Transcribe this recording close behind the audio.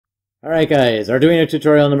Alright guys, Arduino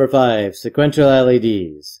tutorial number 5, sequential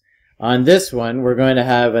LEDs. On this one, we're going to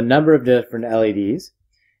have a number of different LEDs.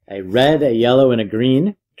 A red, a yellow, and a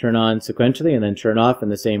green turn on sequentially and then turn off in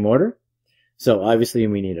the same order. So obviously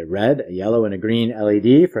we need a red, a yellow, and a green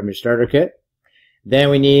LED from your starter kit. Then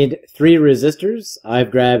we need 3 resistors. I've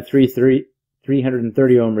grabbed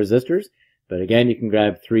 330 ohm resistors, but again you can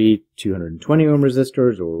grab 3 220 ohm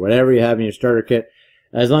resistors or whatever you have in your starter kit,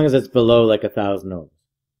 as long as it's below like 1000 ohms.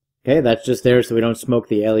 Okay, that's just there so we don't smoke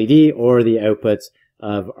the LED or the outputs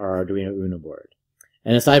of our Arduino Uno board.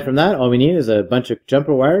 And aside from that, all we need is a bunch of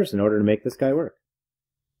jumper wires in order to make this guy work.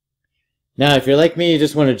 Now, if you're like me, you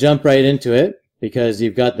just want to jump right into it because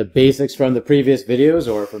you've got the basics from the previous videos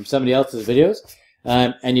or from somebody else's videos,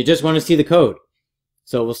 and you just want to see the code.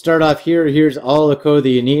 So we'll start off here. Here's all the code that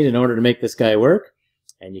you need in order to make this guy work.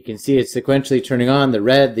 And you can see it's sequentially turning on the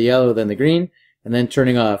red, the yellow, then the green, and then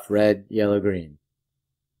turning off red, yellow, green.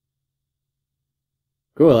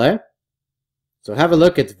 Cool, eh? So have a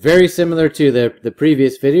look. It's very similar to the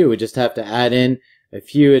previous video. We just have to add in a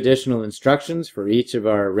few additional instructions for each of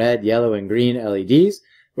our red, yellow, and green LEDs.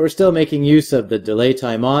 We're still making use of the delay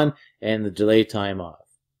time on and the delay time off.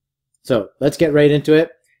 So let's get right into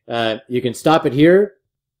it. You can stop it here,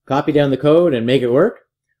 copy down the code, and make it work,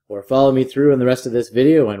 or follow me through in the rest of this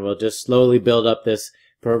video, and we'll just slowly build up this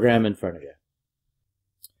program in front of you.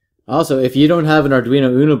 Also, if you don't have an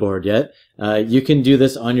Arduino Uno board yet, you can do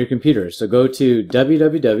this on your computer. So go to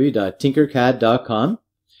www.tinkercad.com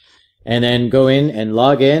and then go in and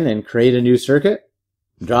log in and create a new circuit.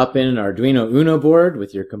 Drop in an Arduino Uno board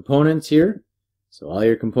with your components here. So all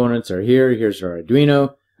your components are here. Here's our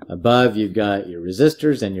Arduino. Above, you've got your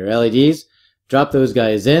resistors and your LEDs. Drop those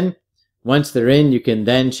guys in. Once they're in, you can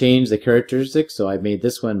then change the characteristics. So I've made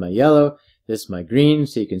this one my yellow, this my green,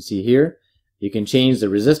 so you can see here. You can change the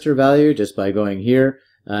resistor value just by going here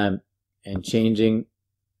and changing,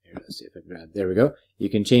 let's see if I can grab, there we go.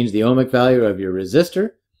 You can change the ohmic value of your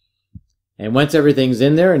resistor. And once everything's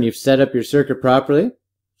in there and you've set up your circuit properly,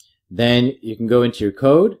 then you can go into your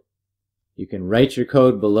code. You can write your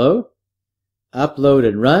code below, upload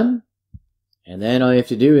and run, and then all you have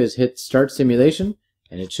to do is hit start simulation,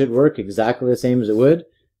 and it should work exactly the same as it would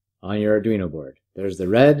on your Arduino board. There's the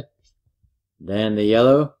red, then the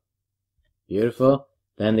yellow. Beautiful.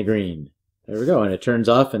 Then the green. There we go. And it turns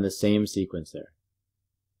off in the same sequence there.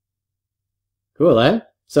 Cool, eh?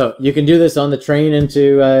 So you can do this on the train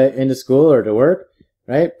into school or to work,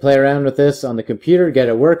 right? Play around with this on the computer, get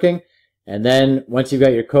it working. And then once you've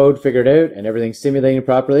got your code figured out and everything's simulating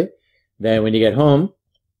properly, then when you get home,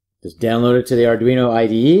 just download it to the Arduino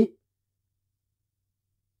IDE,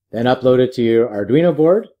 then upload it to your Arduino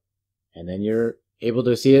board, and then you're able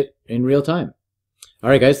to see it in real time.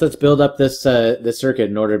 Alright guys, let's build up this circuit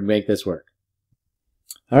in order to make this work.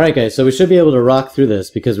 Alright guys, so we should be able to rock through this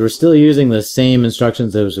because we're still using the same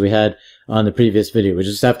instructions as we had on the previous video. We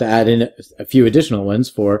just have to add in a few additional ones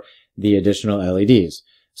for the additional LEDs.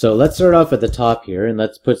 So let's start off at the top here and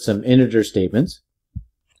let's put some integer statements.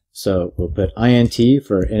 So we'll put int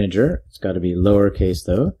for integer. It's got to be lowercase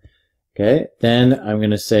though. Okay, then I'm going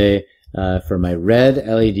to say for my red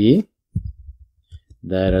LED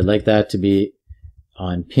that I'd like that to be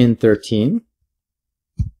on pin 13.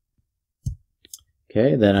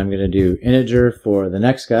 Okay, then I'm going to do integer for the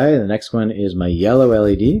next guy. The next one is my yellow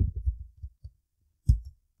LED.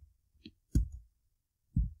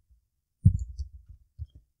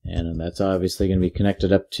 And that's obviously going to be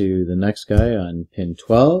connected up to the next guy on pin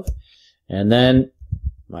 12. And then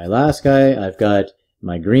my last guy, I've got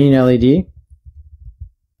my green LED.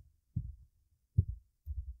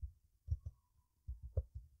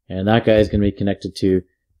 And that guy is going to be connected to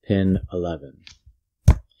pin 11.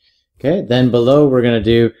 Okay, then below we're going to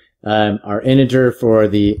do our integer for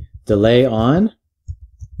the delay on.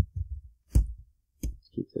 Let's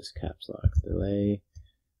keep this caps lock. Delay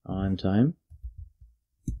on time.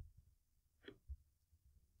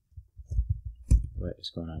 What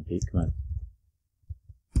is going on, Pete? Come on.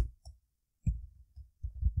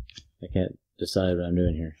 I can't decide what I'm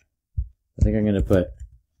doing here. I think I'm going to put,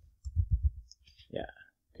 yeah.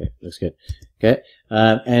 Okay, looks good. Okay,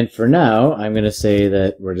 and for now, I'm going to say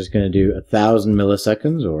that we're just going to do 1000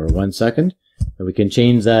 milliseconds or 1 second, and we can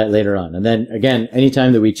change that later on. And then again,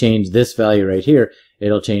 anytime that we change this value right here,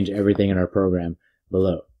 it'll change everything in our program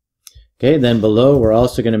below. Okay, then below, we're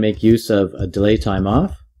also going to make use of a delay time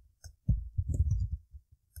off.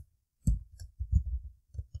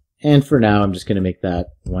 And for now, I'm just going to make that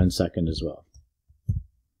 1 second as well.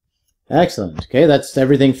 Excellent. Okay, that's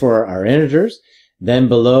everything for our integers. Then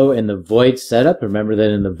below in the void setup, remember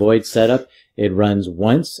that in the void setup, it runs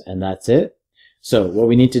once and that's it. So what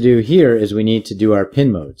we need to do here is we need to do our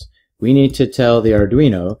pin modes. We need to tell the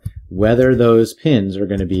Arduino whether those pins are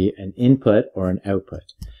going to be an input or an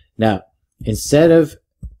output. Now, instead of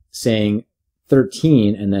saying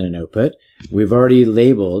 13 and then an output, we've already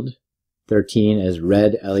labeled 13 as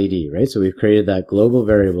red LED, right? So we've created that global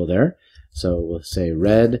variable there. So we'll say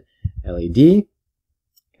red LED,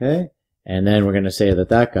 okay? And then we're going to say that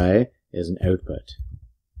that guy is an output.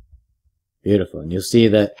 Beautiful. And you'll see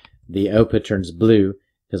that the output turns blue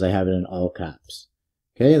because I have it in all caps.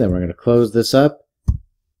 Okay, then we're going to close this up,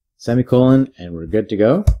 semicolon, and we're good to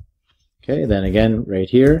go. Okay, then again, right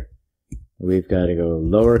here, we've got to go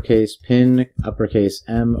lowercase pin, uppercase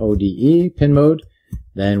M-O-D-E, pin mode.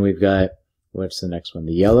 Then we've got, what's the next one?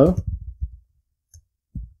 The yellow.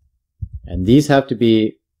 And these have to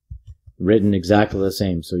be written exactly the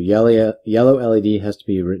same. So yellow LED has to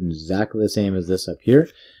be written exactly the same as this up here.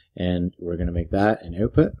 And we're going to make that an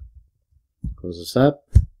output. Close this up.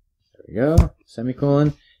 There we go.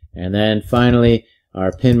 Semicolon. And then finally,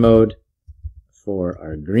 our pin mode for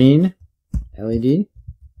our green LED.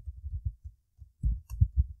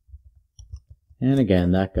 And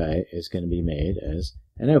again, that guy is going to be made as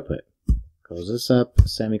an output. Close this up,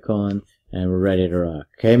 semicolon, and we're ready to rock.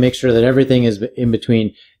 Okay, make sure that everything is in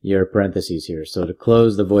between your parentheses here. So to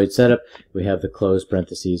close the void setup, we have the close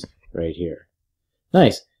parentheses right here.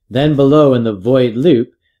 Nice. Then below in the void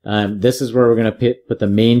loop, this is where we're going to put the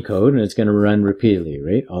main code, and it's going to run repeatedly,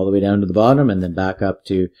 right? All the way down to the bottom and then back up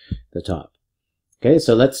to the top. Okay,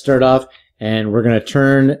 so let's start off, and we're going to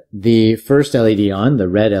turn the first LED on, the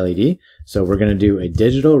red LED. So we're going to do a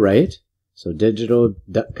digital write. So digital,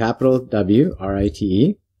 capital W,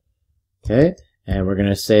 R-I-T-E. Okay, and we're going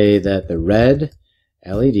to say that the red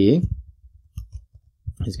LED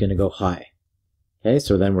is going to go high. Okay,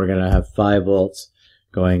 so then we're going to have 5 volts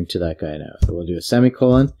going to that guy now. So we'll do a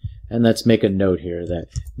semicolon, and let's make a note here that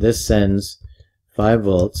this sends 5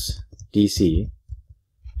 volts DC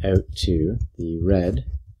out to the red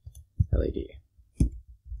LED.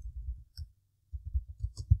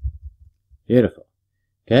 Beautiful.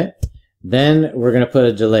 Okay, then we're going to put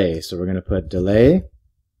a delay. So we're going to put delay,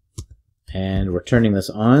 and we're turning this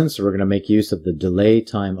on, so we're going to make use of the delay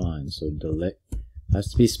time on. So delay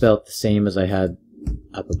has to be spelled the same as I had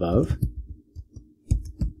up above.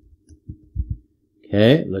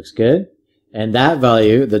 Okay, looks good. And that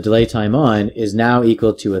value, the delay time on, is now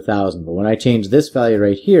equal to 1,000. But when I change this value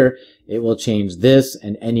right here, it will change this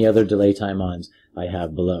and any other delay time ons I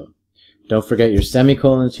have below. Don't forget your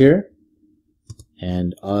semicolons here.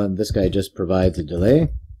 And this guy just provides a delay.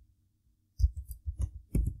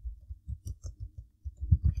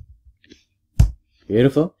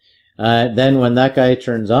 Beautiful. Then when that guy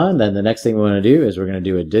turns on, then the next thing we want to do is we're going to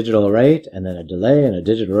do a digital write, and then a delay, and a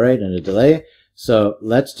digital write, and a delay. So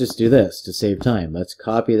let's just do this to save time. Let's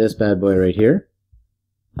copy this bad boy right here.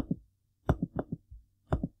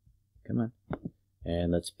 Come on.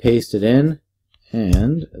 And let's paste it in.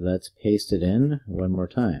 And let's paste it in one more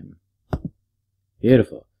time.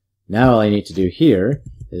 Beautiful. Now all I need to do here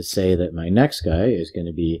is say that my next guy is going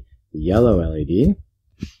to be the yellow LED.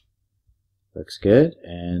 Looks good.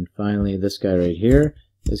 And finally, this guy right here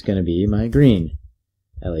is going to be my green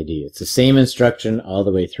LED. It's the same instruction all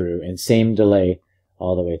the way through and same delay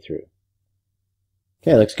all the way through.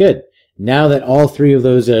 Okay, looks good. Now that all 3 of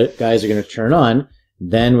those guys are going to turn on,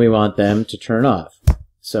 then we want them to turn off.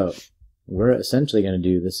 So we're essentially going to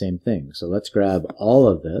do the same thing. So let's grab all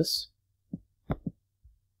of this,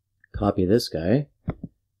 copy this guy,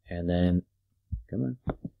 and then, come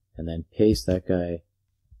on, and then paste that guy.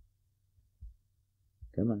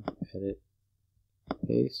 Come on, edit,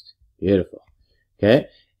 paste. Beautiful. Okay,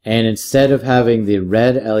 and instead of having the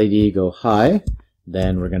red LED go high,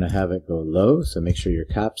 then we're going to have it go low. So make sure your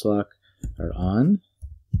caps lock are on.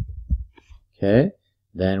 Okay,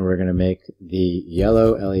 then we're going to make the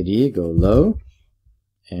yellow LED go low,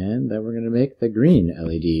 and then we're going to make the green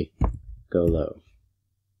LED go low.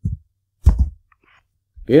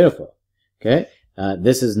 Beautiful. Okay,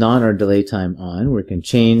 this is not our delay time on. We can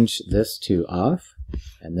change this to off,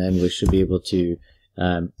 and then we should be able to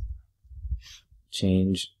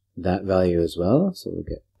change that value as well. So we'll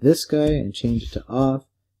get this guy and change it to off,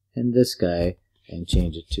 and this guy and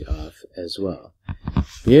change it to off as well.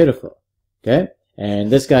 Beautiful. Okay,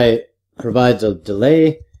 and this guy provides a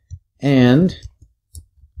delay and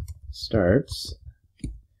starts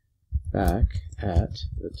back at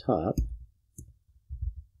the top.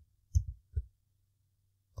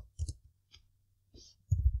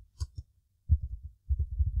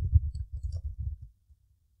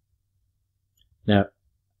 Now,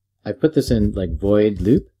 I put this in like void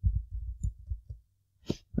loop.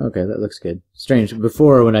 Okay, that looks good. Strange.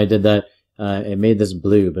 Before, when I did that, it made this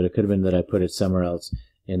blue, but it could have been that I put it somewhere else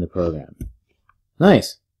in the program.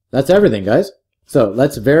 Nice. That's everything, guys. So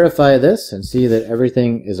let's verify this and see that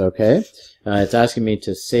everything is okay. It's asking me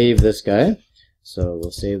to save this guy. So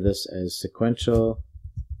we'll save this as sequential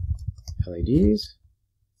LEDs.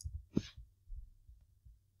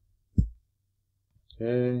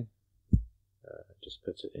 Okay. Just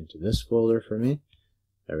puts it into this folder for me.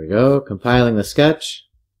 There we go. Compiling the sketch.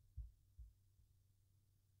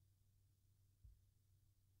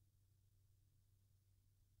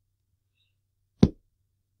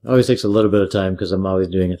 Always takes a little bit of time because I'm always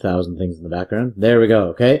doing 1,000 things in the background. There we go.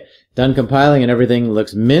 Okay. Done compiling and everything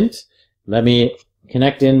looks mint. Let me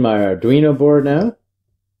connect in my Arduino board now.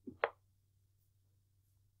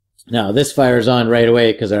 Now this fires on right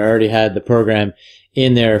away because I already had the program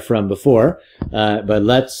in there from before. But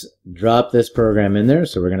let's drop this program in there.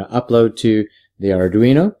 So we're going to upload to the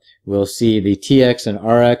Arduino. We'll see the TX and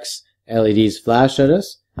RX LEDs flash at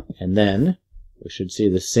us. And then we should see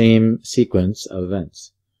the same sequence of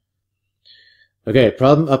events. Okay,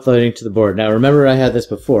 problem uploading to the board. Now remember I had this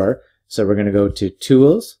before. So we're going to go to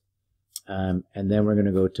Tools. And then we're going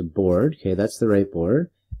to go to Board. Okay, that's the right board.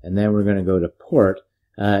 And then we're going to go to Port.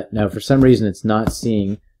 Now for some reason it's not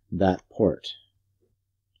seeing that port.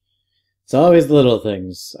 It's always the little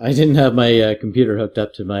things. I didn't have my computer hooked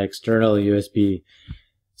up to my external USB.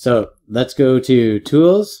 So let's go to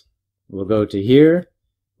Tools. We'll go to here.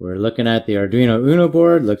 We're looking at the Arduino Uno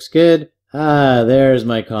board. Looks good. Ah, there's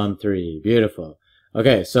my COM3. Beautiful.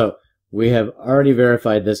 Okay, so we have already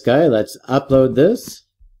verified this guy. Let's upload this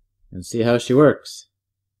and see how she works.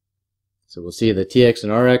 So we'll see the TX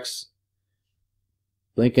and RX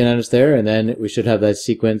blinking at us there, and then we should have that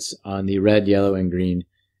sequence on the red, yellow, and green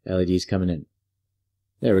LEDs coming in.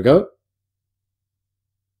 There we go.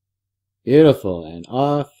 Beautiful. And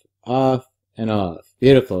off, off, and off.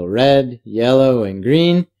 Beautiful. Red, yellow, and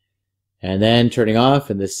green. And then turning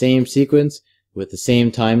off in the same sequence with the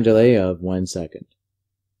same time delay of 1 second.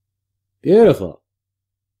 Beautiful.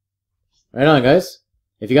 Right on, guys.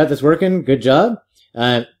 If you got this working, good job.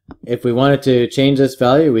 If we wanted to change this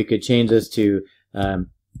value, we could change this to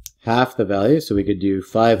half the value. So we could do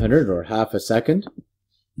 500 or half a second.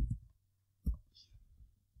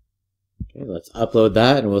 Okay, let's upload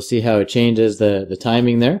that and we'll see how it changes the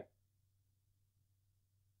timing there.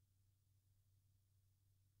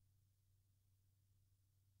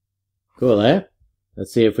 Cool, eh?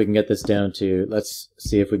 Let's see if we can get this down to, let's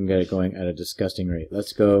see if we can get it going at a disgusting rate.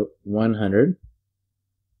 Let's go 100.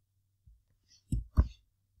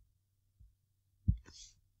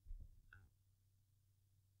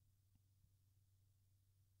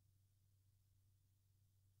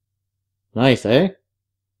 Nice, eh?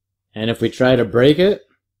 And if we try to break it,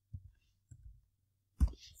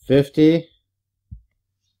 50.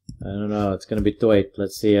 I don't know, it's going to be tight.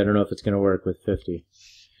 Let's see, I don't know if it's going to work with 50.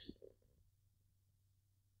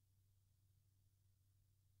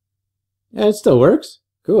 Yeah, it still works.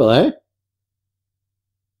 Cool, eh?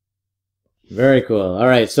 Very cool. All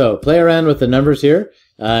right, so play around with the numbers here.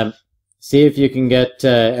 See if you can get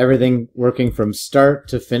everything working from start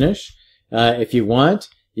to finish. If you want,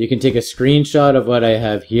 you can take a screenshot of what I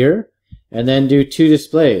have here and then do 2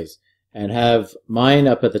 displays and have mine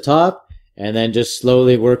up at the top and then just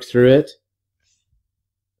slowly work through it,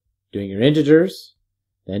 doing your integers,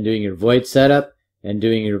 then doing your void setup, and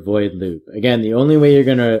doing your void loop. Again, the only way you're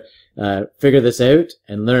going to figure this out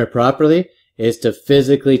and learn it properly is to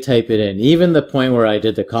physically type it in. Even the point where I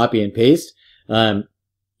did the copy and paste,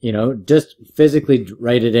 you know, just physically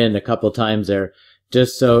write it in a couple times there,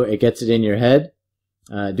 just so it gets it in your head.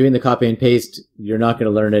 Doing the copy and paste, you're not going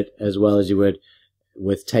to learn it as well as you would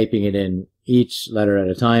with typing it in each letter at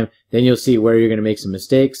a time. Then you'll see where you're going to make some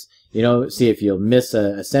mistakes. You know, see if you'll miss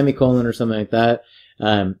a semicolon or something like that,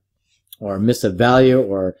 or miss a value,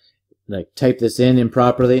 or like type this in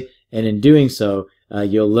improperly. And in doing so,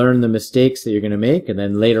 you'll learn the mistakes that you're going to make. And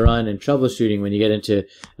then later on in troubleshooting, when you get into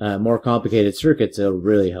more complicated circuits, it'll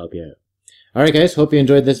really help you out. All right, guys, hope you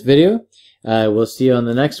enjoyed this video. We'll see you on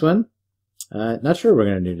the next one. Not sure what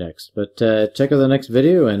we're going to do next, but check out the next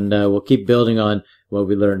video and we'll keep building on what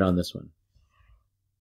we learned on this one.